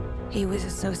He was a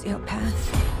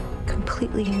sociopath,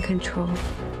 completely in control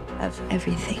of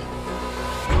everything.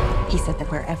 He said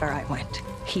that wherever I went,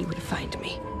 he would find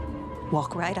me,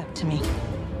 walk right up to me,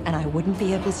 and I wouldn't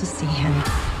be able to see him.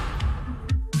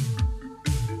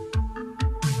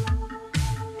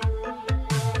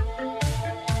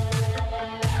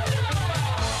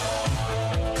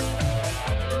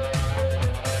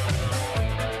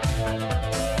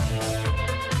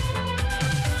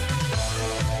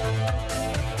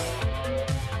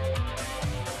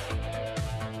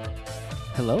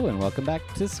 Hello and welcome back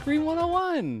to Scream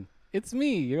 101. It's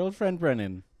me, your old friend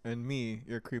Brennan. And me,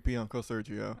 your creepy Uncle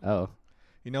Sergio. Oh.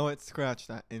 You know what? Scratch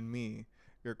that. And me,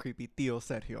 your creepy Tío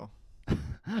Sergio.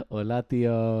 Hola,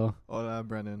 tío. Hola,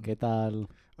 Brennan. ¿Qué tal?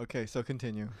 Okay, so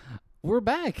continue. We're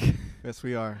back. Yes,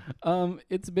 we are.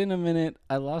 It's been a minute.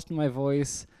 I lost my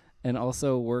voice and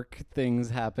also work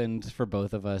things happened for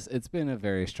both of us. It's been a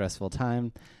very stressful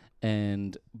time,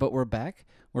 but we're back.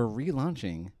 We're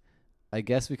relaunching. I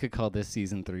guess we could call this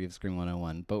season 3 of Scream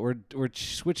 101, but we're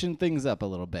switching things up a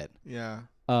little bit. Yeah.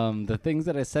 The things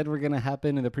that I said were going to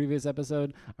happen in the previous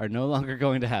episode are no longer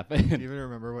going to happen. Do you even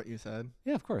remember what you said?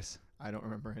 Yeah, of course. I don't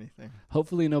remember anything.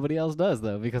 Hopefully nobody else does,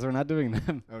 though, because we're not doing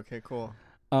them. Okay, cool.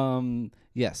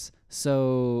 Yes.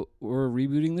 So we're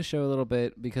rebooting the show a little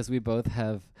bit because we both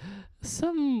have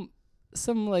some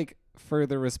like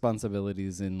further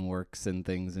responsibilities in works and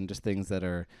things and just things that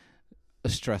are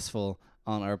stressful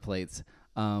on our plates.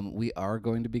 We are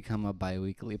going to become a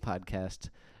bi-weekly podcast,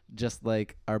 just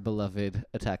like our beloved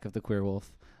Attack of the Queer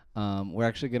Wolf. We're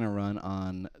actually going to run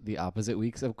on the opposite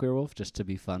weeks of Queer Wolf just to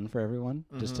be fun for everyone,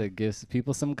 just to give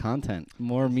people some content,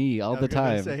 more me all the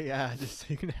time. Say, yeah, just so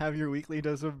you can have your weekly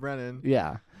dose of Brennan.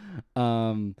 Yeah.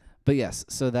 But yes,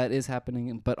 so that is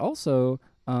happening. But also,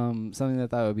 something that I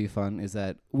thought would be fun is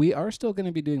that we are still going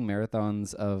to be doing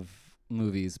marathons of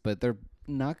movies, but they're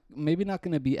maybe not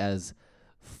going to be as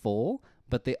full,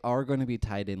 but they are going to be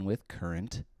tied in with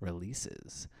current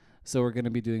releases. So we're going to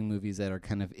be doing movies that are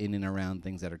kind of in and around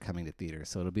things that are coming to theaters.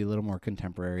 So it'll be a little more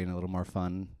contemporary and a little more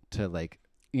fun to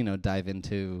dive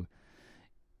into,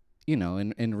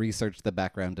 and research the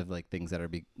background of like things that are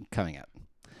coming out.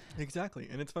 Exactly.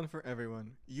 And it's fun for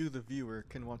everyone. You, the viewer,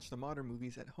 can watch the modern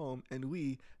movies at home, and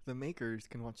we, the makers,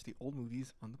 can watch the old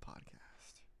movies on the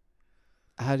podcast.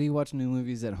 How do you watch new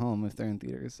movies at home if they're in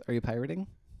theaters? Are you pirating?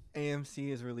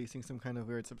 AMC is releasing some kind of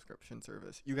weird subscription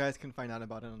service. You guys can find out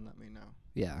about it and let me know.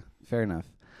 Yeah, fair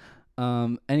enough.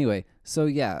 Anyway, so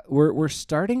yeah, we're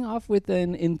starting off with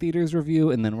an in-theaters review,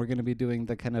 and then we're going to be doing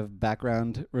the kind of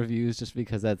background reviews just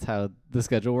because that's how the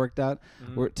schedule worked out.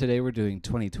 Mm-hmm. Today we're doing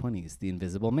 2020's The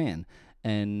Invisible Man,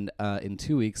 and in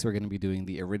 2 weeks we're going to be doing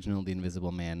the original The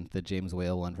Invisible Man, the James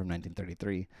Whale one from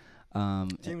 1933.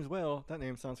 James Whale, that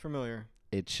name sounds familiar.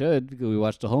 It should, because we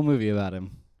watched a whole movie about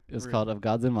him. It was called Of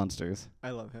Gods and Monsters. I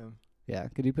love him. Yeah.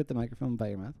 Could you put the microphone by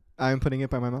your mouth? I'm putting it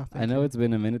by my mouth. I know it's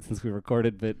been a minute since we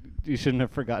recorded, but you shouldn't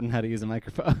have forgotten how to use a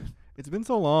microphone. It's been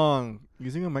so long.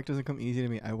 Using a mic doesn't come easy to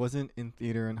me. I wasn't in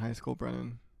theater in high school,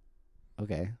 Brennan.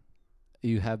 Okay.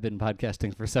 You have been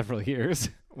podcasting for several years.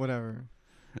 Whatever.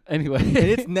 Anyway.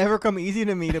 It's never come easy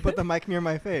to me to put the mic near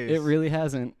my face. It really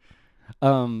hasn't.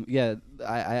 Yeah,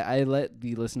 I let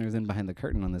the listeners in behind the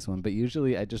curtain on this one, but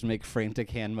usually I just make frantic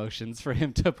hand motions for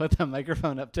him to put the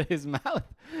microphone up to his mouth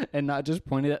and not just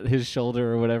point it at his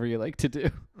shoulder or whatever you like to do.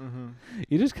 Mm-hmm.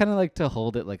 You just kind of like to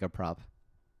hold it like a prop.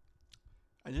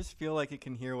 I just feel like it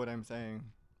can hear what I'm saying.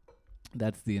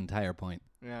 That's the entire point.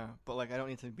 Yeah, but I don't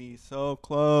need to be so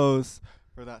close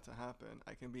for that to happen.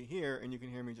 I can be here and you can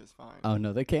hear me just fine. Oh,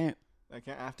 no, they can't. I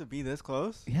can't have to be this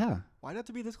close? Yeah. Why'd it have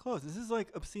to be this close? This is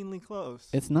obscenely close.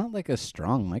 It's not like a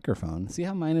strong microphone. See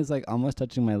how mine is almost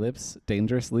touching my lips?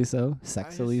 Dangerously so,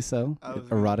 sexily so,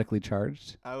 erotically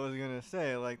charged. I was going to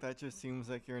say, that just seems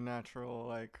like your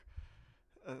natural,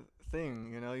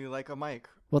 thing. You like a mic.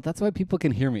 Well, that's why people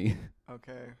can hear me.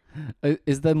 Okay.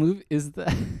 Is the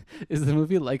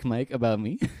movie Like Mike about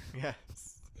me?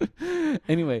 Yes.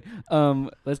 Anyway,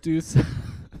 let's do...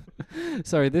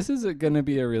 Sorry, this is going to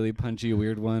be a really punchy,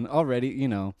 weird one. Already,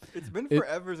 It's been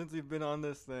forever since we've been on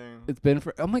this thing. It's been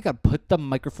oh my God, put the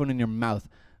microphone in your mouth.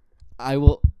 I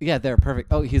will... Yeah, there, perfect.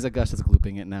 Oh, he's a Gus that's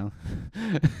glooping it now.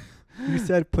 You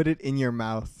said put it in your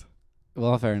mouth.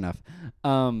 Well, fair enough.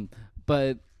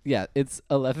 But... Yeah, it's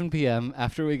 11 p.m.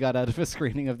 after we got out of a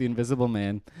screening of The Invisible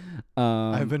Man.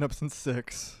 I've been up since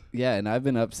 6. Yeah, and I've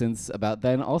been up since about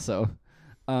then also.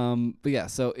 But yeah,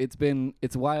 so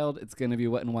it's wild. It's going to be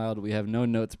wet and wild. We have no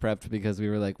notes prepped because we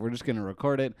were we're just going to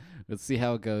record it. Let's see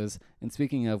how it goes. And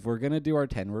speaking of, we're going to do our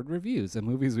 10-word reviews of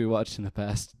movies we watched in the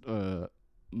past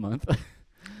month.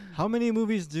 How many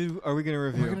movies are we gonna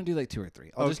review? We're gonna do like 2 or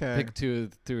 3. I'll just Okay. pick two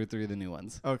or three of the new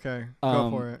ones. Okay, go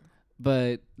for it.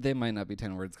 But they might not be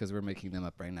 10 words because we're making them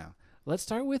up right now. Let's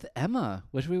start with Emma,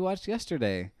 which we watched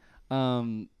yesterday.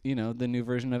 The new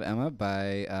version of Emma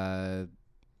by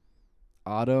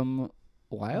Autumn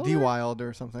Wilder? D. Wild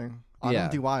or something. Yeah.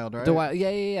 D. Wild, right?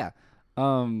 Yeah.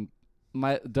 Don't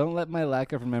let my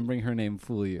lack of remembering her name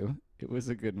fool you. It was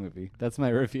a good movie. That's my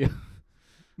review.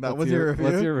 That was your review?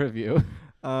 What's your review?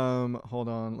 Hold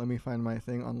on. Let me find my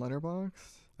thing on Letterboxd.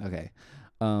 Okay.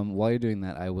 While you're doing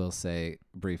that, I will say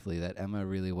briefly that Emma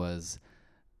really was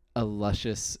a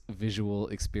luscious visual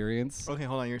experience. Okay,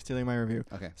 hold on. You're stealing my review.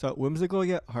 Okay. So whimsical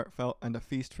yet heartfelt and a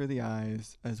feast for the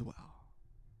eyes as well.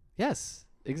 Yes,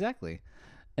 exactly.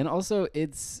 And also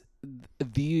it's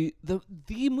the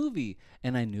movie,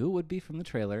 and I knew it would be from the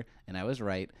trailer, and I was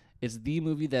right. It's the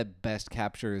movie that best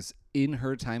captures in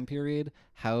her time period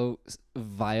how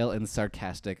vile and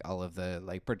sarcastic all of the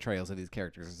like portrayals of these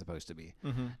characters are supposed to be.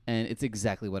 Mm-hmm. And it's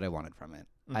exactly what I wanted from it.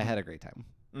 I Mhm. had a great time.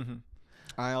 Mm-hmm.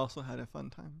 I also had a fun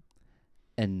time.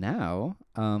 And now,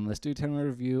 let's do a 10-word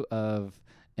review of,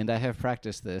 and I have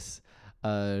practiced this,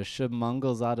 Shub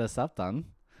Mangal Zada Saptan.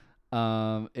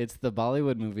 It's the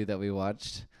Bollywood movie that we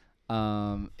watched.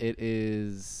 It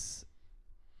is,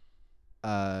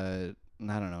 I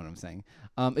don't know what I'm saying.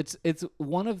 It's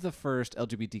one of the first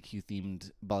LGBTQ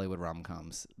themed Bollywood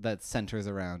rom-coms that centers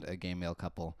around a gay male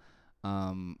couple.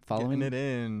 Following Getting it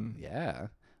in. Yeah.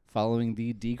 Following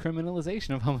the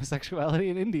decriminalization of homosexuality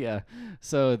in India.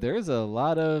 So there's a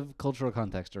lot of cultural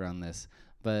context around this,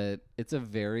 but it's a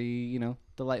very,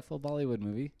 delightful Bollywood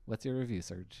movie. What's your review,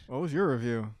 Serge? What was your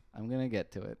review? I'm going to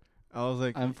get to it. I was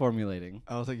like, I'm formulating.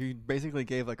 you basically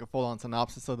gave like a full-on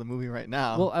synopsis of the movie right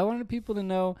now. Well, I wanted people to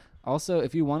know. Also,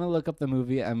 if you want to look up the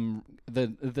movie,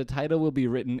 the title will be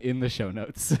written in the show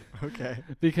notes. Okay.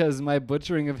 Because my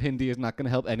butchering of Hindi is not going to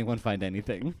help anyone find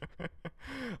anything.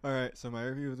 All right. So my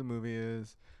review of the movie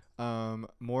is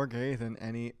more gay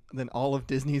than all of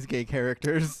Disney's gay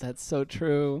characters. That's so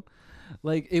true.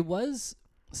 Like, it was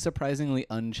surprisingly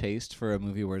unchaste for a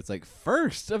movie where it's like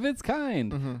first of its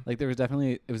kind. Mm-hmm. Like there was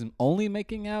definitely, it was only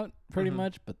making out pretty Mhm.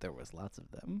 much, but there was lots of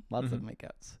them, lots of Mhm.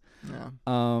 makeouts.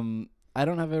 Yeah. I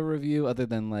don't have a review other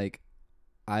than like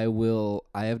I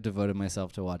have devoted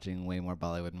myself to watching way more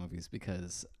Bollywood movies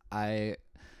because I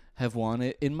have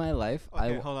wanted in my life.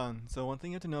 Okay, hold on. So one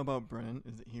thing you have to know about Brennan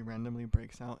is that he randomly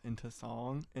breaks out into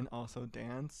song and also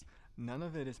dance. None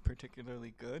of it is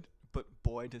particularly good, but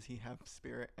boy, does he have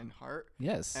spirit and heart.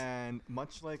 Yes. And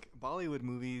much like Bollywood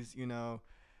movies,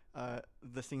 the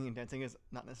singing and dancing is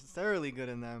not necessarily good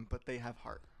in them, but they have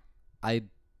heart. I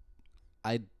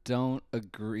don't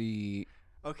agree.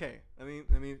 Okay, let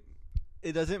me.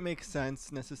 It doesn't make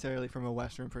sense necessarily from a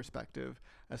Western perspective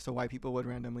as to why people would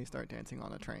randomly start dancing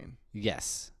on a train.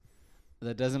 Yes.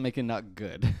 That doesn't make it not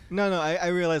good. No, I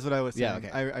realize what I was saying. Yeah,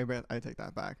 okay. I take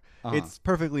that back. Uh-huh. It's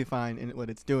perfectly fine in what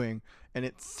it's doing, and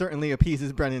it certainly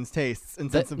appeases Brennan's tastes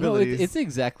and sensibilities. It's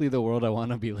exactly the world I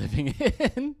want to be living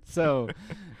in. So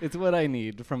it's what I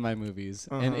need from my movies.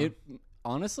 And Uh-huh. it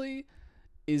honestly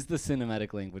is the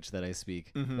cinematic language that I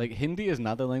speak. Mhm. Like Hindi is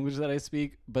not the language that I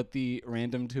speak, but the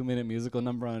random 2-minute musical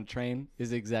number on a train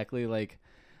is exactly like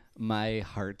my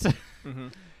heart. Mm-hmm.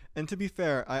 And to be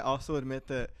fair, I also admit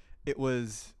that it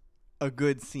was a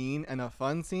good scene and a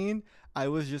fun scene. I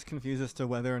was just confused as to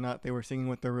whether or not they were singing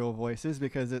with their real voices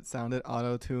because it sounded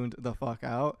auto-tuned the fuck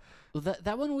out. Well,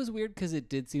 that one was weird because it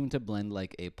did seem to blend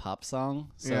like a pop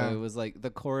song. So Yeah. it was like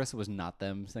the chorus was not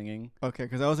them singing. Okay,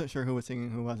 because I wasn't sure who was singing,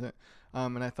 who wasn't.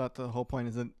 And I thought the whole point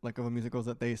is that, like, of a musical is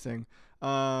that they sing.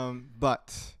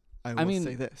 But I will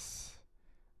say this.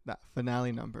 That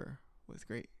finale number was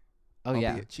great. Oh, yeah.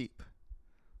 Albeit cheap.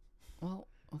 Well,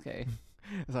 okay.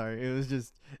 Sorry,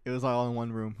 it was all in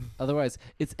one room. Otherwise,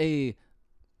 it's a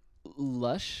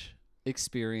lush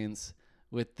experience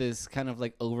with this kind of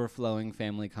like overflowing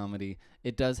family comedy.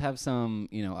 It does have some,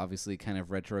 obviously kind of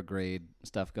retrograde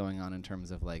stuff going on in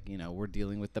terms of like, we're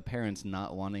dealing with the parents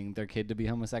not wanting their kid to be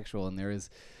homosexual, and it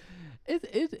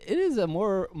is a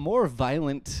more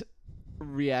violent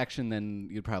reaction than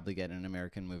you'd probably get in an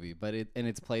American movie, but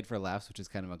it's played for laughs, which is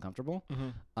kind of uncomfortable.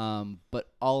 Mm-hmm.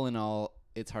 But all in all,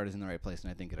 its heart is in the right place, and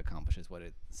I think it accomplishes what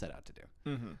it set out to do.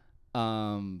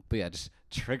 Mm-hmm. But yeah, just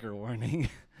trigger warning.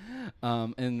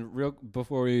 And real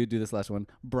before we do this last one,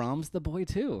 Brahms the Boy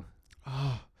too.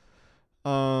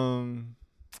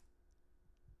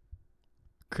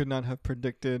 Could not have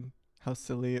predicted how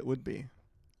silly it would be.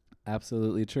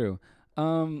 Absolutely true.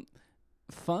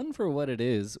 Fun for what it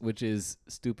is, which is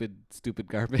stupid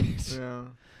garbage. Yeah.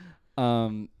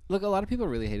 Look, a lot of people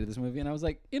really hated this movie, and I was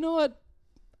like, you know what?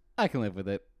 I can live with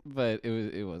it. but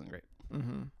it wasn't great.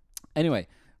 Mm-hmm. Anyway,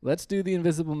 let's do The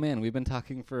Invisible Man. We've been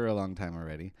talking for a long time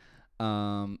already.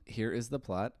 Here is the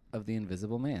plot of The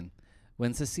Invisible Man.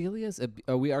 When Cecilia's...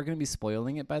 we are going to be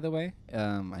spoiling it, by the way.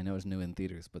 I know it's new in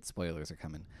theaters, but spoilers are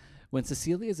coming. When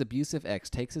Cecilia's abusive ex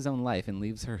takes his own life and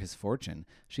leaves her his fortune,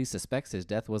 she suspects his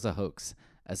death was a hoax.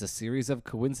 As a series of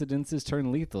coincidences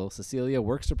turn lethal, Cecilia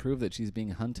works to prove that she's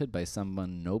being hunted by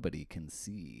someone nobody can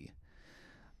see.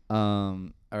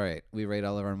 All right, we rate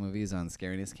all of our movies on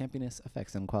scariness, campiness,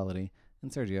 effects, and quality.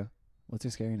 And Sergio, what's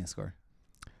your scariness score?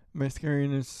 My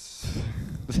scariness...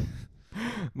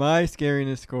 My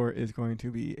scariness score is going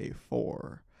to be a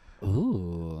 4.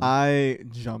 Ooh. I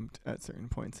jumped at certain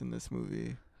points in this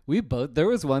movie. There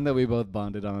was one that we both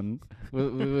bonded on.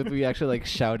 We actually like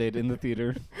shouted in the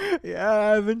theater. Yeah,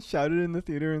 I haven't shouted in the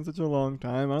theater in such a long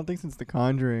time. I don't think since The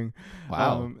Conjuring.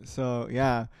 Wow. So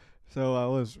I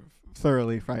was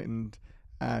thoroughly frightened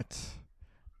at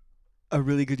a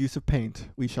really good use of paint,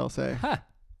 we shall say. Ha.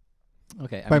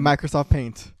 Okay. By Microsoft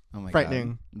Paint. Oh my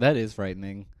frightening. God. That is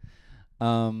frightening.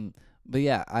 But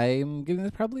yeah, I'm giving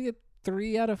this probably a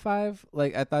 3 out of 5.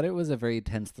 Like, I thought it was a very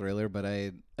tense thriller, but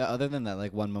other than that,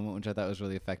 like one moment which I thought was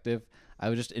really effective, I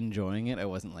was just enjoying it. I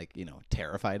wasn't like,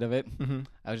 terrified of it. Mm-hmm.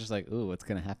 I was just like, ooh, what's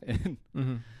gonna happen?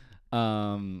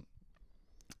 Mm-hmm.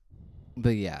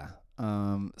 But yeah.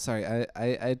 Sorry,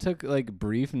 I took like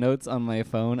brief notes on my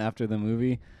phone after the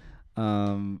movie.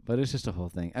 But it's just a whole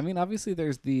thing. I mean, obviously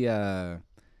there's the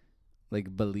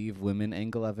like believe women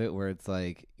angle of it where it's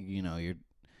like,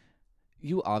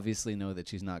 you obviously know that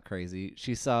she's not crazy.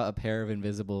 She saw a pair of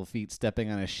invisible feet stepping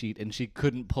on a sheet and she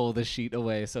couldn't pull the sheet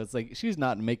away. So it's like, she's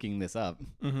not making this up.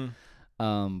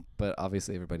 Mm-hmm. But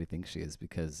obviously everybody thinks she is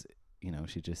because,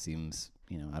 she just seems,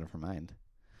 out of her mind.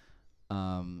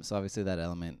 So obviously that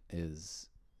element is,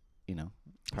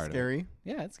 part of it. Scary.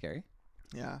 Yeah, it's scary.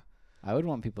 Yeah. I would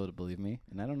want people to believe me,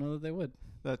 and I don't know that they would.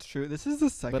 That's true. This is the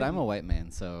second. But I'm a white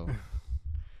man, so...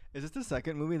 Is this the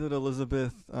second movie that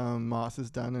Elizabeth Moss has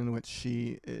done in which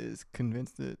she is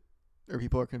convinced that, or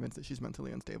people are convinced that she's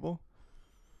mentally unstable?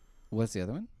 What's the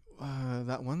other one?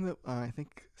 That one that I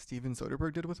think Steven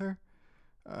Soderbergh did with her.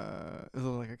 Is it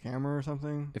like a camera or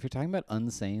something? If you're talking about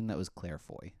Unsane, that was Claire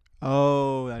Foy.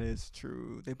 Oh, that is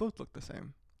true. They both look the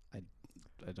same.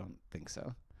 I don't think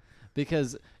so.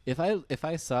 Because if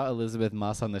I saw Elizabeth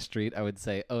Moss on the street, I would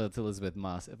say, oh, it's Elizabeth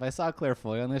Moss. If I saw Claire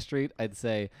Foy on the street, I'd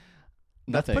say...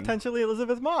 Nothing. That's potentially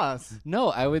Elizabeth Moss. No,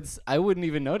 I wouldn't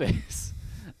even notice.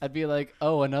 I'd be like,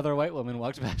 oh, another white woman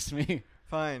walked past me.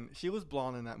 Fine. She was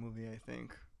blonde in that movie, I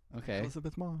think. Okay.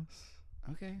 Elizabeth Moss.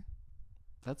 Okay.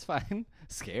 That's fine.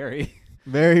 Scary.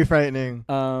 Very frightening.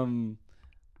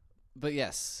 But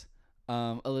yes.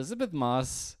 Elizabeth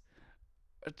Moss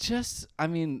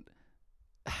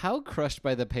how crushed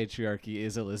by the patriarchy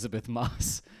is Elizabeth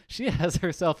Moss? She has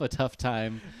herself a tough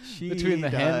time between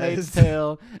The Handmaid's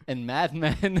Tale and Mad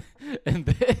Men and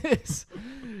this.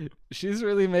 She's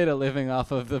really made a living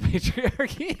off of the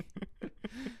patriarchy.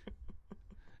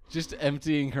 Just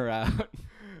emptying her out.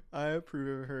 I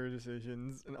approve of her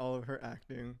decisions and all of her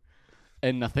acting.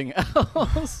 And nothing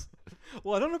else.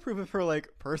 Well, I don't approve of her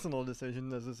personal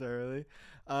decisions necessarily.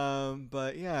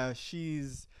 But yeah, she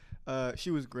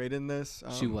was great in this.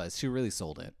 She really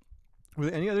sold it. Were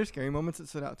there any other scary moments that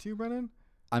stood out to you, Brennan?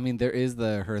 I mean, there is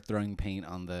her throwing paint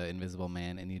on the Invisible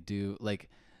Man, and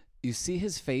you see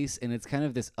his face, and it's kind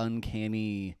of this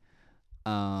uncanny.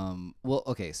 Well,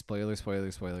 okay, spoilers.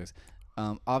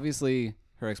 Obviously,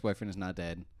 her ex-boyfriend is not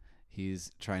dead.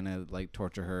 He's trying to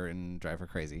torture her and drive her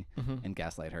crazy and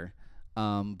gaslight her.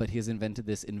 But he has invented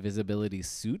this invisibility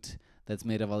suit that's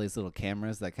made of all these little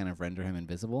cameras that kind of render him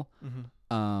invisible.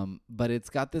 Mm-hmm. But it's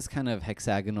got this kind of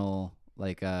hexagonal,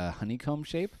 honeycomb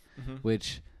shape,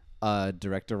 which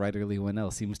director writer Lee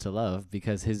Winnell seems to love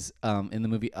because his in the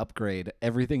movie Upgrade,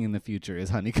 everything in the future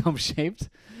is honeycomb shaped.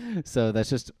 So that's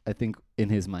just, I think, in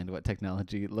his mind what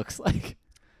technology looks like.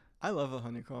 I love a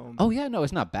honeycomb. Oh yeah, no,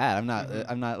 it's not bad.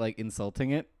 I'm not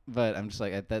insulting it, but I'm just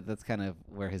that's kind of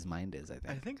where his mind is, I think.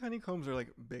 I think honeycombs are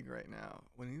big right now.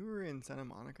 When we were in Santa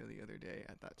Monica the other day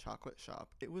at that chocolate shop,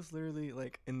 it was literally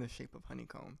in the shape of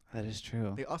honeycomb. That is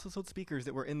true. They also sold speakers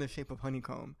that were in the shape of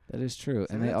honeycomb. That is true.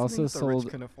 So and they also the sold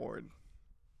rich can afford.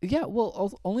 Yeah,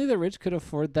 well, only the rich could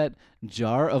afford that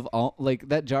jar of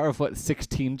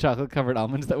 16 chocolate covered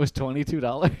almonds that was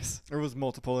 $22. There was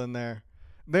multiple in there.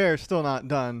 They're still not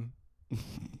done.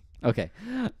 Okay.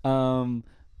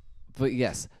 But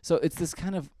yes. So it's this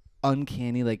kind of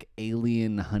uncanny,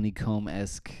 alien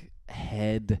honeycomb-esque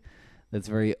head that's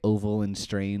very oval and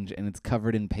strange, and it's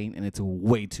covered in paint, and it's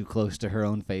way too close to her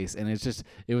own face, and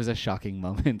it was a shocking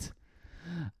moment.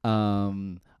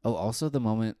 Also the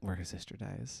moment where her sister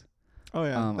dies. Oh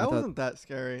yeah, I that thought- wasn't that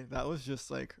scary. That was just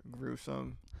like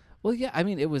gruesome. Well, yeah, I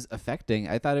mean, it was affecting.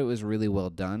 I thought it was really well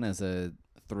done as a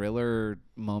thriller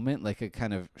moment, like a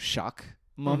kind of shock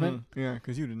moment. Yeah,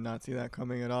 because you did not see that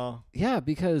coming at all. Yeah,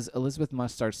 because Elizabeth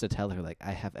Moss starts to tell her, like,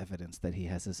 I have evidence that he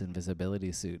has this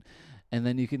invisibility suit. And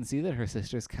then you can see that her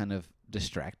sister's kind of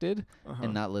distracted Uh-huh.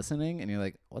 and not listening. And you're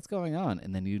like, what's going on?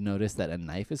 And then you notice that a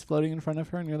knife is floating in front of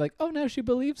her. And you're like, oh, now she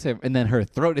believes him. And then her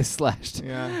throat is slashed.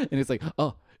 Yeah. And it's like,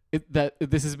 oh,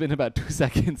 this has been about 2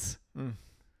 seconds. Mm.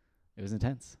 It was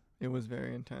intense. It was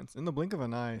very intense. In the blink of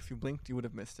an eye, if you blinked, you would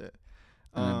have missed it.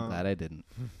 And I'm glad I didn't.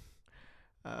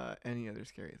 Any other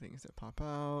scary things that pop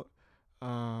out?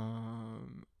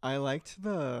 I liked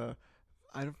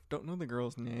I don't know the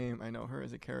girl's name. I know her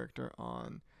as a character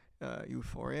on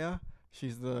Euphoria.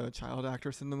 She's the child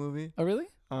actress in the movie. Oh, really?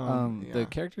 Yeah. The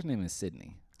character's name is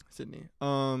Sydney. Sydney.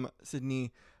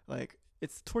 Sydney, like,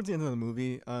 it's towards the end of the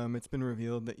movie. It's been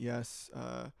revealed that yes,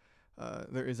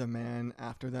 there is a man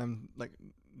after them, like,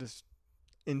 this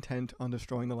intent on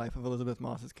destroying the life of Elizabeth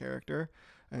Moss's character,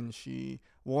 and she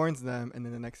warns them, and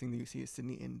then the next thing that you see is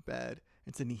Sydney in bed,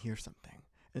 and Sydney hears something,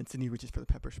 and Sydney reaches for the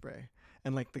pepper spray,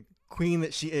 and like the queen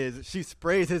that she is, she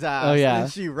sprays his ass. Oh, yeah. And then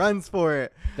she runs for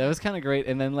it. That was kind of great.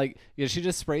 And then, like, yeah, she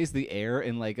just sprays the air,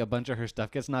 and like a bunch of her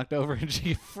stuff gets knocked over, and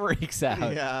she freaks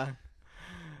out. Yeah.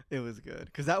 It was good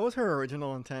because that was her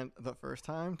original intent the first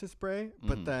time to spray,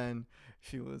 but Mhm. then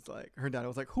she was like, her dad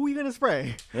was like, "Who are you gonna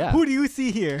spray? Yeah. Who do you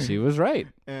see here?" She was right.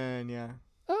 And yeah,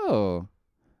 Oh.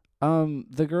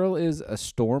 The girl is a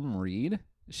Storm Reed.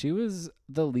 She was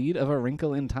the lead of A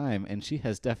Wrinkle in Time, and she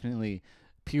has definitely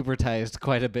pubertized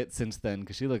quite a bit since then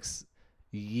because she looks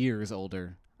years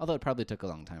older. Although it probably took a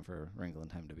long time for A Wrinkle in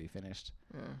Time to be finished.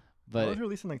 yeah. But It was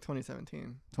released in like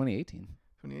 2017, 2018.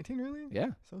 2018, really?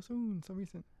 Yeah. So soon, so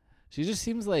recent. She just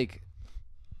seems like,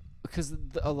 because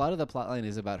a lot of the plot line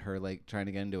is about her like trying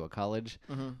to get into a college,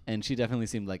 Mm-hmm. and she definitely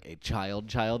seemed like a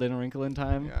child in A Wrinkle in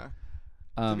Time. Yeah,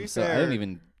 To be So I fair- didn't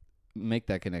even make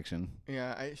that connection.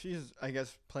 yeah. She's, I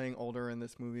guess, playing older in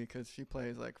this movie because she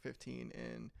plays like 15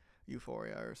 in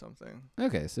Euphoria or something.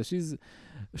 Okay, so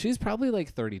she's probably like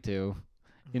 32.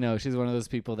 You know, she's one of those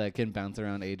people that can bounce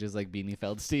around ages like Beanie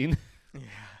Feldstein. Yeah.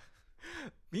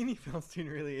 Beanie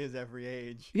Feldstein really is every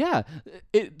age. Yeah,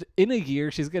 in a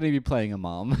year she's gonna be playing a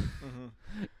mom,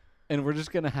 Mm-hmm. and we're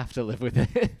just gonna have to live with it.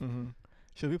 Mm-hmm.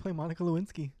 She'll be playing Monica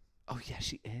Lewinsky. Oh yeah,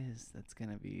 she is. That's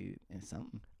gonna be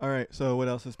something. All right, so what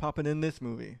else is popping in this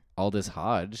movie? Aldous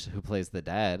Hodge, who plays the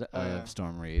dad Oh, of yeah.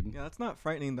 Storm Reed, Yeah, that's not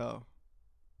frightening though.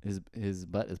 his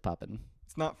butt is popping.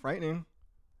 It's not frightening.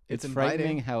 It's inviting.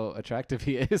 frightening how attractive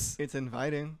he is. It's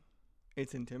inviting.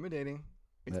 It's intimidating.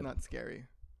 It's That- not scary.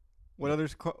 What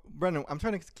others? Brendan, I'm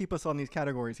trying to keep us on these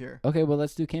categories here. Okay, well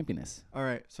let's do campiness. All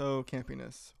right, so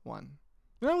campiness 1.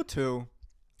 No, 2.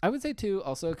 I would say 2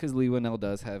 also because Lee Winnell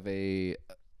does have a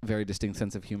very distinct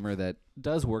sense of humor that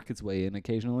does work its way in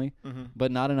occasionally, Mm-hmm.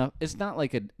 but not enough. It's not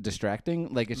like a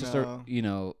distracting, like it's just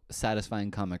No.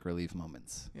 satisfying comic relief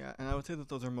moments. Yeah, and I would say that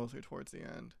those are mostly towards the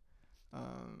end,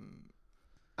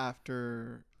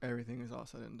 after everything is all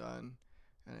said and done,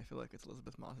 and I feel like it's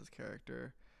Elizabeth Moss's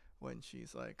character when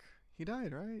she's like, "He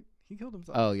died, right? He killed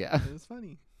himself." Oh yeah. It was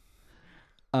funny.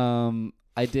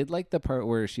 I did like the part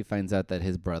where she finds out that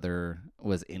his brother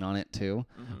was in on it too,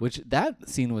 Mhm. which that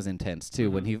scene was intense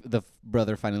too. When Mhm. the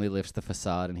brother finally lifts the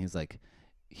facade and he's like,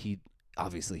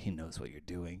 obviously he knows what you're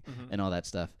doing Mhm. and all that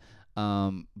stuff.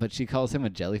 But she calls him a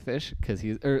jellyfish because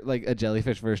like a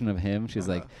jellyfish version of him. She's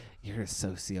like, you're a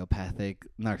sociopathic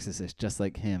narcissist just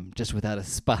like him, just without a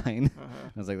spine.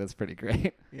 I was like, that's pretty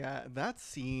great. Yeah, that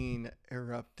scene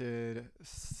erupted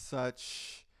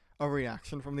such a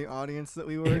reaction from the audience that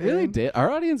we were It really in. did. Our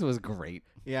audience was great.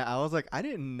 Yeah, I was like, I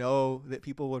didn't know that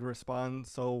people would respond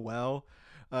so well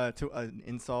to an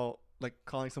insult, like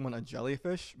calling someone a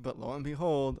jellyfish. But lo and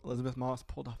behold, Elizabeth Moss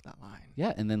pulled off that line.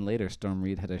 Yeah, and then later Storm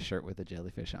Reed had a shirt with a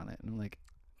jellyfish on it. And I'm like,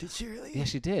 Did she really? yeah,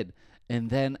 she did. And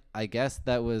then I guess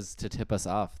that was to tip us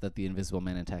off that the Invisible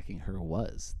Man attacking her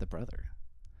was the brother.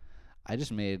 I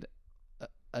just made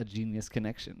a genius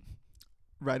connection.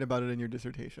 Write about it in your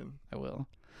dissertation. I will.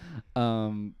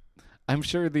 I'm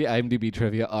sure the IMDb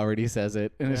trivia already says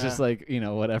it, and it's just Yeah. like,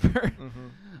 whatever.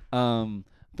 Mm-hmm.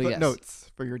 But yes,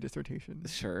 Notes for your dissertation.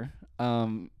 sure.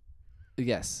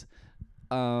 Yes.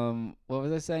 What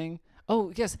was I saying?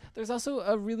 Oh, yes. There's also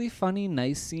a really funny,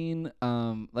 nice scene,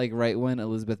 like right when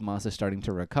Elizabeth Moss is starting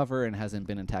to recover and hasn't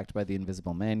been attacked by the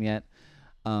Invisible Man yet,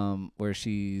 where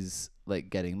she's like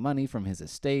getting money from his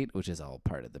estate, which is all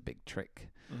part of the big trick.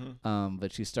 Mm-hmm.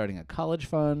 But she's starting a college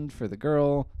fund for the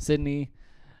girl, Sydney,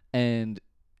 and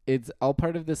it's all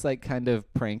part of this like kind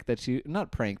of prank that she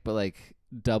not prank but like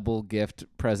double gift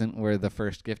present where the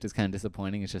first gift is kind of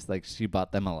disappointing. It's just like she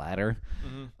bought them a ladder.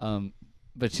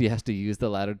 But she has to use the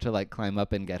ladder to like climb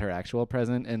up and get her actual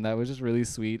present, and that was just really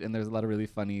sweet, and there's a lot of really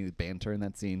funny banter in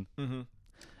that scene.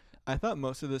 I thought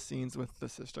most of the scenes with the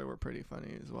sister were pretty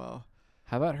funny as well.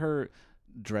 How about her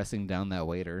dressing down that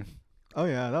waiter? Oh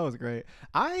yeah, that was great.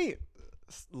 I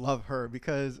love her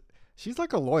because she's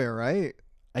like a lawyer, right?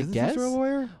 I Isn't guess. sister a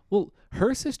lawyer? Well,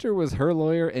 her sister was her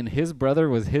lawyer, and his brother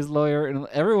was his lawyer, and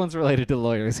everyone's related to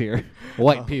lawyers here.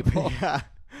 White people. Yeah.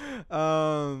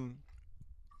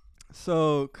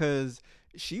 So, because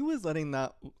she was letting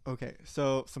that. Okay,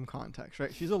 so some context,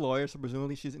 right? She's a lawyer, so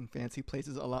presumably she's in fancy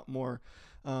places a lot more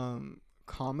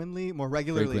commonly, more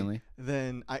regularly Frequently.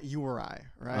 than you or I,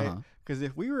 right? Uh-huh. Because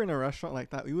if we were in a restaurant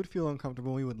like that, we would feel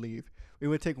uncomfortable. We would leave. We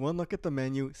would take one look at the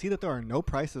menu, see that there are no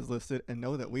prices listed, and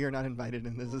know that we are not invited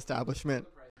in this establishment.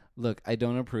 Look, I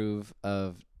don't approve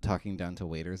of talking down to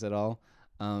waiters at all.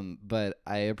 But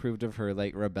I approved of her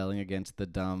like rebelling against the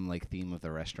dumb like theme of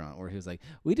the restaurant where he was like,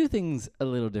 we do things a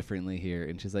little differently here,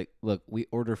 and she's like, look, we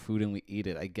order food and we eat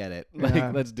it. I get it. Like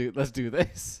Yeah. let's do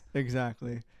this.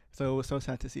 Exactly. So it was so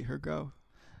sad to see her go.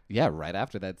 Yeah, right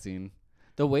after that scene.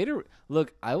 The waiter,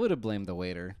 look, I would have blamed the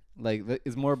waiter. Like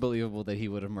it's more believable that he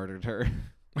would have murdered her.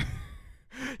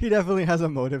 He definitely has a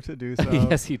motive to do so.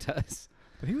 Yes, he does.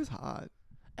 But he was hot.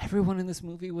 Everyone in this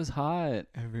movie was hot.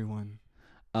 Everyone.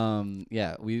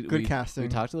 Yeah, Good casting. We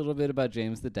talked a little bit about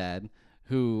James the dad,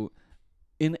 who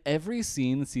in every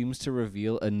scene seems to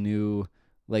reveal a new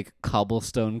like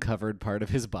cobblestone covered part of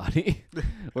his body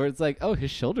where it's like, oh, his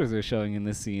shoulders are showing in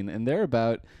this scene and they're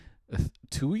about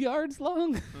 2 yards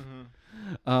long.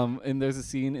 And there's a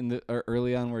scene in the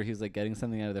early on where he's like getting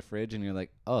something out of the fridge and you're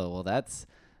like, oh, well that's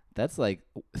like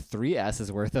 3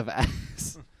 asses worth of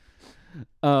ass.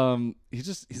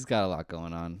 He's got a lot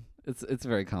going on. It's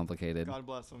very complicated. God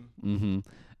bless him.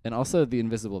 And also the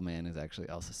Invisible Man is actually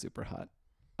also super hot.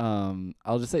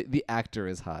 I'll just say the actor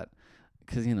is hot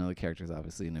because the character is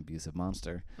obviously an abusive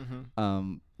monster.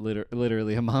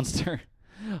 Literally a monster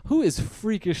who is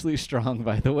freakishly strong,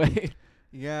 by the way.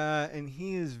 Yeah, and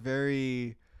he has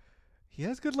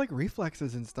good like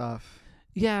reflexes and stuff.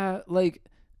 Yeah, like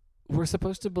we're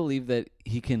supposed to believe that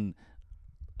he can.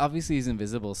 Obviously, he's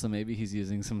invisible, so maybe he's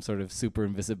using some sort of super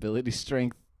invisibility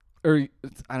strength. Or,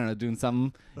 I don't know, doing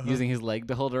something, using his leg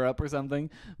to hold her up or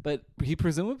something. But he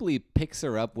presumably picks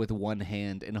her up with one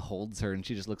hand and holds her, and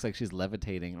she just looks like she's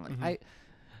levitating. I'm like,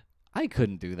 I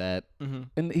couldn't do that.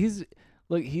 And he's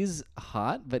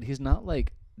hot, but he's not,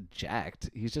 like,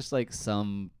 jacked. He's just, like,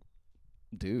 some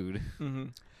dude.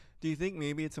 Do you think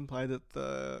maybe it's implied that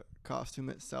the costume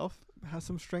itself has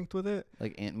some strength with it?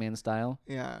 Like Ant-Man style?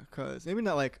 Yeah, because maybe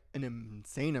not like an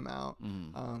insane amount,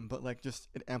 but like just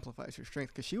it amplifies her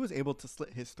strength. Because she was able to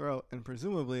slit his throat, and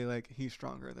presumably like he's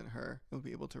stronger than her. He'll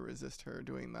be able to resist her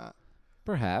doing that.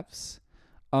 Perhaps.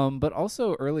 But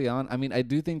also early on, I mean, I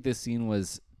do think this scene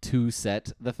was to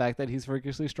set the fact that he's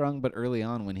freakishly strong, but early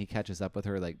on when he catches up with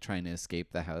her like trying to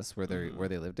escape the house where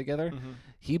they live together,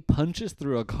 he punches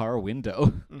through a car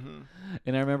window.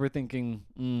 And I remember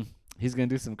thinking, he's gonna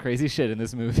do some crazy shit in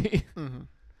this movie.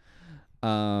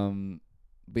 But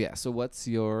yeah, so what's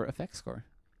your effects score?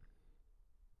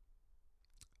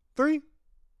 3.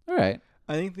 All right.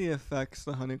 I think the effects,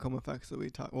 the honeycomb effects that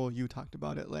you talked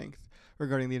about at length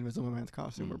regarding the Invisible Man's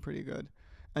costume were pretty good.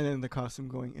 And then the costume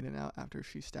going in and out after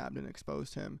she stabbed and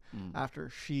exposed him, after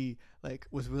she like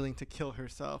was willing to kill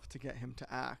herself to get him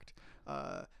to act.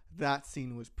 That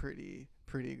scene was pretty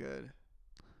good.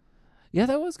 Yeah,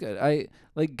 that was good. I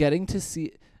like getting to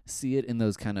see it in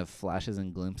those kind of flashes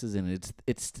and glimpses, and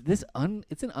it's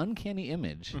an uncanny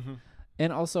image.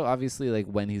 And also obviously like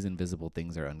when he's invisible,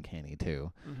 things are uncanny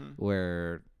too.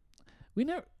 Where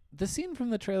the scene from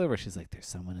the trailer where she's like, there's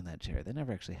someone in that chair, that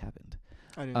never actually happened.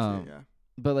 I didn't see it, yeah.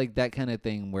 But like that kind of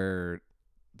thing where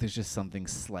there's just something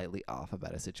slightly off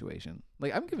about a situation.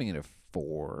 Like I'm giving it a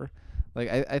 4. Like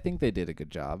I think they did a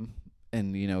good job.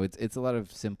 And it's a lot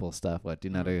of simple stuff. What do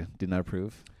you not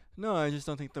approve? No, I just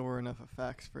don't think there were enough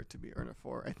effects for it to be earned a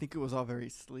 4. I think it was all very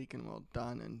sleek and well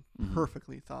done and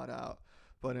perfectly thought out.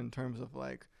 But in terms of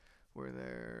like, were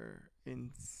there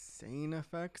insane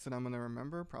effects that I'm gonna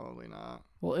remember? Probably not.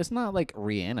 Well, it's not like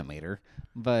Reanimator,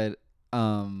 but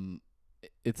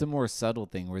it's a more subtle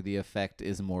thing where the effect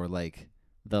is more like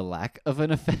the lack of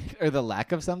an effect or the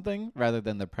lack of something rather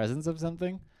than the presence of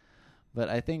something. But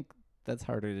I think that's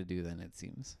harder to do than it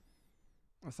seems.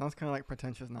 It sounds kind of like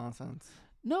pretentious nonsense.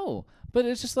 No, but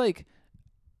it's just like,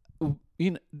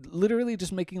 literally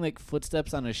just making like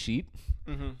footsteps on a sheet,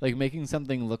 like making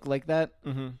something look like that.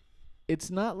 it's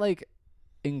not like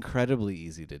incredibly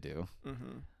easy to do.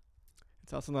 Mm-hmm.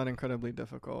 It's also not incredibly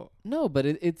difficult. No, but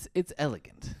it's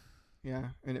elegant. Yeah,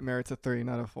 and it merits a 3,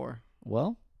 not a 4.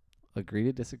 Well, agree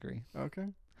to disagree. Okay.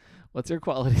 What's your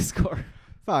quality score?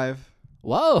 5.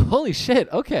 Whoa, holy shit.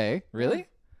 Okay. Really?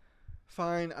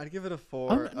 Fine, I'd give it a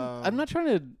 4. I'm not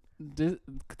trying to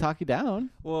talk you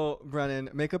down. Well, Brennan,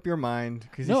 make up your mind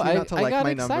because No, you seem I not to like got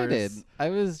my excited. numbers. I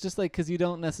was just like, because you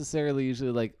don't necessarily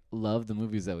usually like love the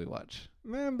movies that we watch.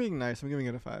 Man, I'm being nice. I'm giving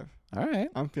it a 5. All right.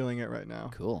 I'm feeling it right now.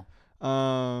 Cool. You're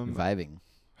vibing.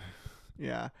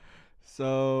 Yeah.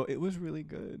 So it was really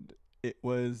good. It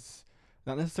was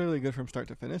not necessarily good from start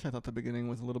to finish. I thought the beginning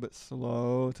was a little bit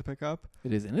slow to pick up.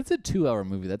 It is, and it's a 2-hour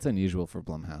movie. That's unusual for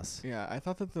Blumhouse. Yeah, I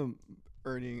thought that the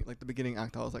beginning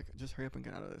act, I was like, just hurry up and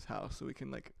get out of this house so we can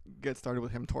like get started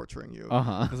with him torturing you.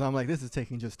 Uh-huh. Because I'm like, this is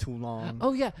taking just too long.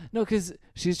 Oh yeah, no, because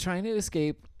she's trying to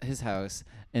escape his house,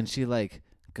 and she like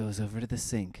goes over to the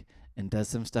sink and does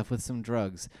some stuff with some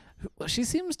drugs. She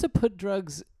seems to put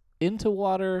drugs into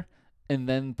water and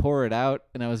then pour it out,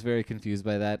 and I was very confused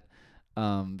by that,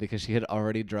 because she had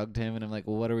already drugged him, and I'm like,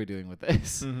 well, what are we doing with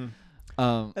this? Mm-hmm.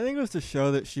 I think it was to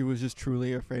show that she was just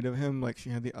truly afraid of him. Like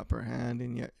she had the upper hand,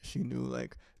 and yet she knew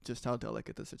like just how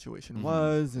delicate the situation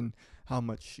was and how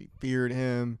much she feared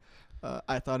him.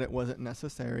 I thought it wasn't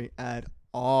necessary at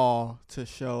all to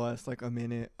show us like a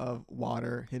minute of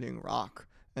water hitting rock,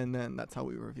 and then that's how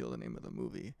we reveal the name of the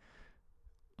movie.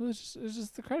 it was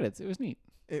just the credits. It was neat.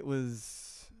 It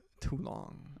was too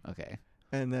long. Okay.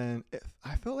 And then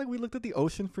I felt like we looked at the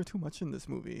ocean for too much in this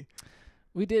movie.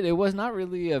 We did. It was not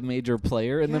really a major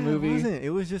player in the movie. It wasn't.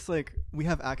 It was just like we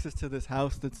have access to this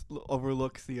house that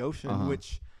overlooks the ocean,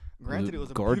 which, granted, it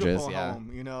was a gorgeous, beautiful yeah.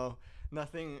 home. You know,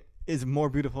 nothing is more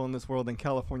beautiful in this world than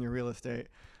California real estate.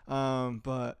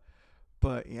 But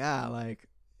yeah, like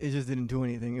it just didn't do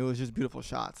anything. It was just beautiful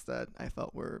shots that I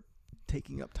felt were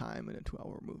taking up time in a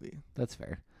 2-hour movie. That's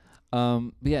fair.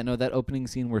 But yeah, no, that opening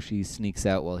scene where she sneaks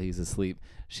out while he's asleep,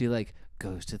 she like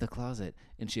goes to the closet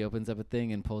and she opens up a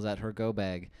thing and pulls out her go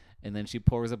bag, and then she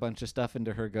pours a bunch of stuff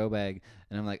into her go bag,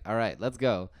 and I'm like, all right, let's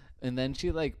go. And then she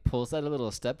like pulls out a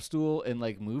little step stool and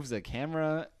like moves a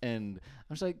camera, and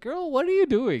I'm just like, girl, what are you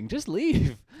doing? Just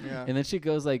leave. Yeah. And then she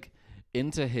goes like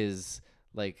into his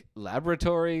like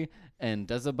laboratory and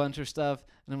does a bunch of stuff,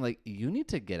 and I'm like, you need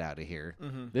to get out of here.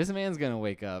 Mm-hmm. This man's gonna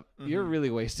wake up. Mm-hmm. You're really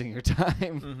wasting your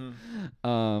time.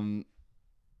 Mm-hmm.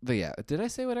 But yeah, did I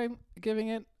say what I'm giving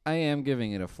it? I am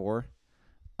giving it a 4.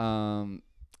 I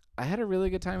had a really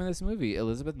good time in this movie.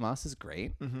 Elizabeth Moss is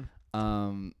great.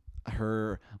 Mm-hmm.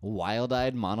 Her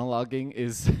wild-eyed monologuing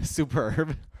is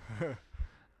superb.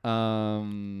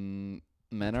 Men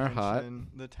are hot.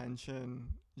 The tension,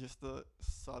 just the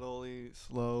subtly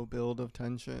slow build of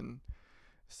tension,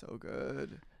 so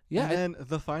good. Yeah. And then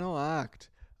the final act,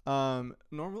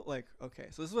 normal, like, okay,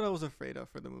 so this is what I was afraid of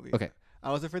for the movie. Okay.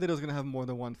 I was afraid that it was gonna have more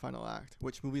than one final act,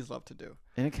 which movies love to do,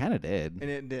 And it kind of did. and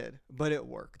it did, but it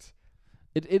worked.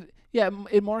 It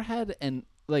more had, and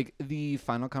like the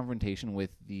final confrontation with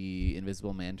the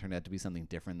Invisible Man turned out to be something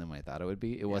different than I thought it would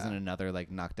be. It wasn't another like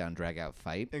knockdown, drag out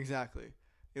fight. Exactly.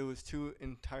 It was 2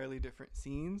 entirely different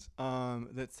scenes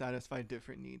that satisfied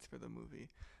different needs for the movie,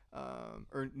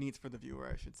 or needs for the viewer,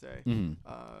 I should say. Mm-hmm.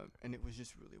 And it was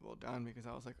just really well done because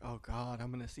I was like, oh God,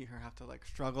 I'm gonna see her have to like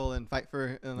struggle and fight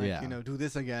for and like do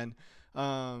this again.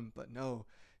 But no,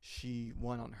 she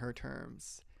won on her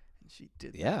terms, and she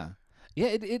did. Yeah.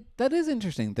 It that is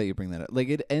interesting that you bring that up. Like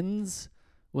it ends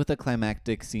with a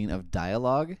climactic scene of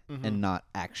dialogue and not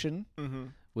action,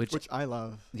 which I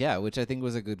love. Yeah, which I think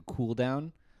was a good cool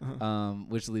down.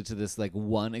 Which leads to this like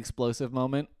one explosive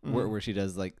moment where she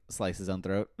does like slice his own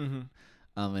throat,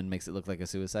 and makes it look like a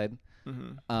suicide.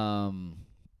 But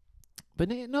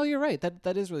no, you're right.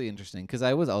 That is really interesting because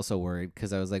I was also worried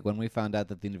because I was like, when we found out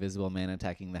that the Invisible Man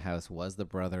attacking the house was the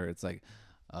brother, it's like,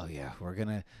 oh yeah, we're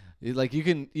gonna like you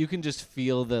can just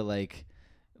feel the like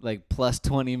plus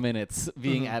 20 minutes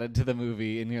being added to the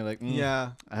movie, and you're like,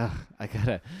 yeah,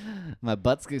 my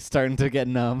butt's starting to get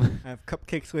numb. I have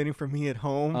cupcakes waiting for me at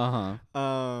home.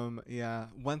 Yeah.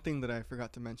 One thing that I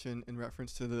forgot to mention in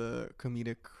reference to the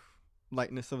comedic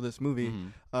lightness of this movie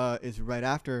is right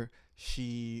after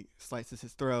she slices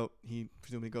his throat, he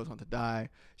presumably goes on to die.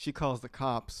 She calls the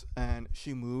cops, and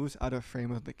she moves out of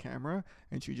frame of the camera,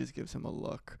 and she just gives him a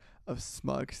look of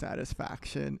smug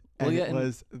satisfaction, and it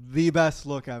was the best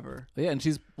look ever. Yeah, and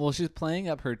she's playing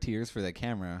up her tears for the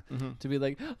camera to be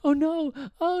like, oh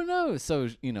no. So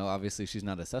obviously she's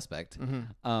not a suspect.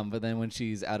 But then when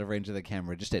she's out of range of the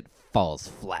camera, just it falls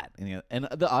flat, and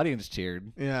the audience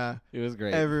cheered. Yeah, it was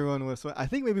great. Everyone was. I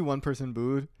think maybe one person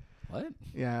booed. What?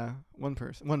 Yeah, one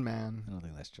person, one man. I don't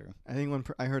think that's true. I think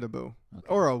I heard a boo Okay.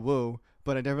 or a woo,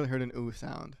 but I definitely heard an ooh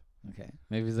sound. Okay.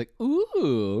 Maybe he's like,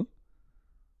 ooh.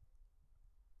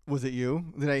 Was it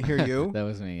you? Did I hear you? That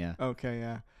was me, yeah. Okay,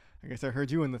 yeah. I guess I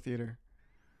heard you in the theater.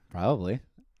 Probably. I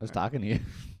was talking to you.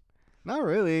 Not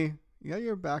really. You got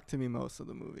your back to me most of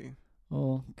the movie.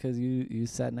 Well, because you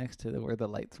sat next to where the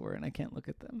lights were, and I can't look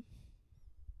at them.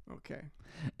 Okay.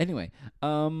 Anyway,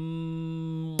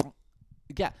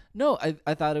 yeah. No,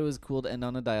 I thought it was cool to end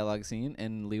on a dialogue scene,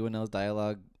 and Leigh Whannell's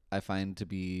dialogue I find to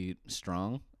be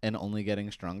strong and only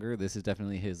getting stronger. This is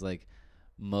definitely his like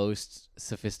most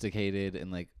sophisticated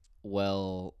and like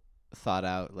well thought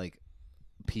out like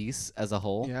piece as a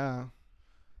whole. Yeah.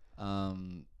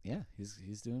 Yeah,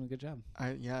 he's doing a good job.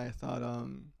 I thought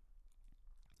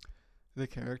the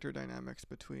character dynamics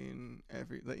between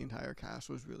the entire cast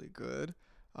was really good.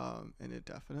 And it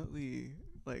definitely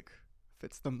like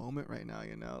fits the moment right now,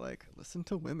 you know, like listen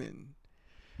to women.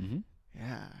 Mm-hmm.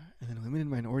 Yeah. And then women and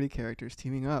minority characters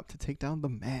teaming up to take down the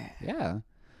man. Yeah.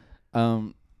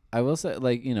 I will say,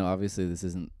 like, you know, obviously this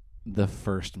isn't the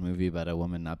first movie about a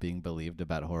woman not being believed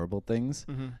about horrible things.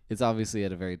 Mm-hmm. It's obviously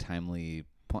at a very timely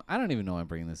point. I don't even know why I'm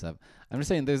bringing this up. I'm just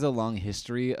saying there's a long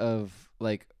history of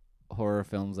like horror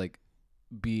films like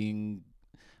being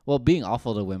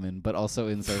awful to women, but also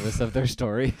in service of their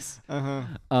stories.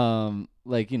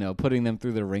 Like, you know, putting them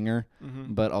through the ringer,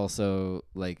 Mm-hmm. but also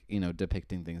like, you know,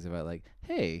 depicting things about like,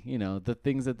 hey, you know, the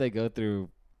things that they go through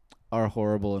are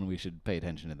horrible and we should pay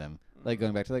attention to them. Like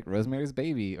going back to like Rosemary's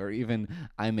Baby, or even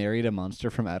I Married a Monster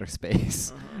from Outer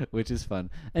Space, which is fun.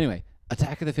 Anyway,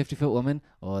 Attack of the 50-Foot Woman.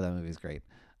 Oh, that movie's great.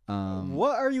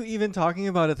 What are you even talking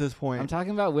about at this point? I'm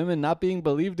talking about women not being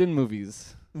believed in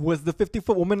movies. Was the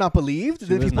 50-foot woman not believed? She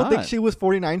Did was people think not. she was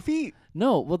 49 feet?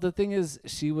 No, well, the thing is,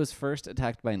 she was first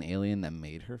attacked by an alien that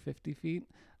made her 50 feet.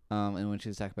 And when she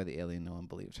was attacked by the alien, no one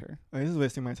believed her. Oh, this is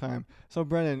wasting my time. So,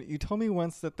 Brennan, you told me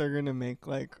once that they're going to make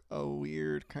like a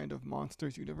weird kind of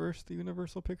monsters universe, the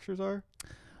Universal Pictures are?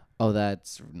 Oh,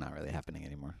 that's not really happening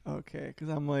anymore. Okay, because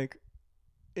I'm like,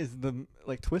 is the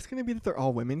like twist going to be that they're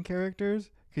all women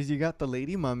characters? Because you got the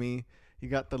Lady Mummy, you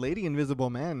got the Lady Invisible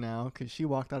Man now, because she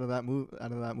walked out of that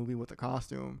movie with a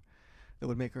costume that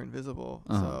would make her invisible.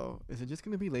 So, is it just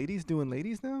going to be ladies doing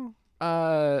ladies now?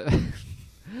 No.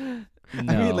 I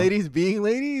mean, ladies being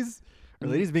ladies, or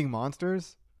ladies being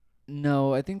monsters.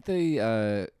 No, I think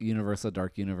the Universal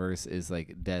Dark Universe is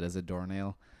like dead as a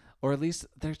doornail, or at least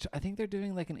I think they're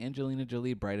doing like an Angelina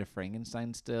Jolie Bride of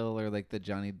Frankenstein still, or like the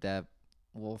Johnny Depp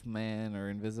Wolfman or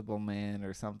Invisible Man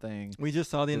or something. We just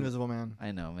saw the Invisible Man.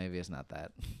 I know, maybe it's not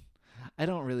that. I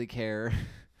don't really care.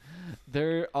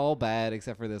 They're all bad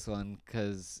except for this one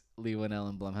because Leigh Whannell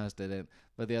and Blumhouse did it,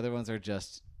 but the other ones are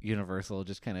just Universal,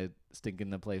 just kind of stinking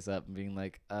the place up and being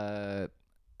like, I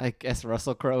guess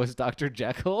Russell Crowe is Dr.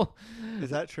 Jekyll. Is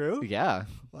that true? Yeah.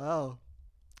 Wow.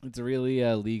 It's really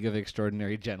a League of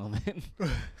Extraordinary Gentlemen.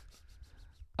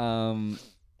 Yeah,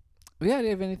 do you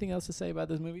have anything else to say about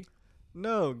this movie?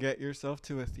 No, get yourself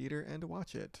to a theater and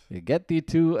watch it. Get thee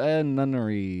to a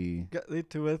nunnery. Get thee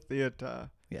to a theater.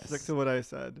 Yes. Stick to what I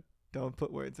said. Don't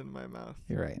put words in my mouth.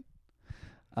 You're right.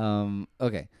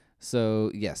 Okay. So,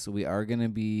 yes, we are going to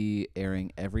be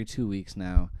airing every 2 weeks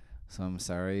now. So I'm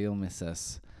sorry you'll miss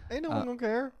us. Ain't no one gonna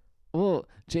care. Well,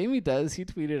 Jamie does. He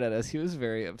tweeted at us. He was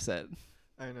very upset.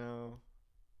 I know.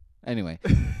 Anyway,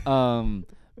 but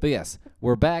yes,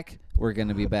 we're back. We're going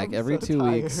to be back I'm every so 2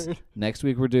 weeks. tired. Next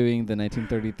week, we're doing the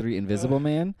 1933 Invisible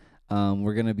Man.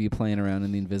 We're going to be playing around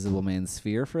in the Invisible Man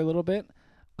sphere for a little bit.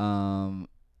 And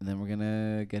then we're going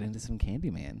to get into some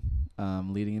Candyman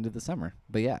leading into the summer.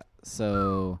 But yeah,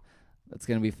 so that's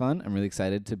going to be fun. I'm really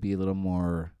excited to be a little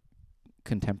more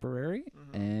contemporary.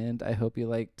 Mm-hmm. And I hope you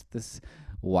liked this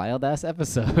wild-ass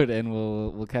episode. And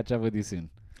we'll catch up with you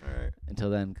soon. All right. Until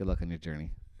then, good luck on your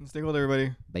journey. And stay well,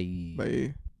 everybody. Bye.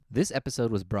 Bye. This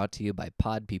episode was brought to you by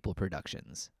Pod People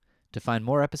Productions. To find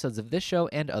more episodes of this show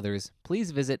and others,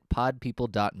 please visit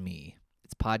podpeople.me.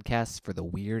 It's podcasts for the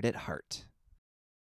weird at heart.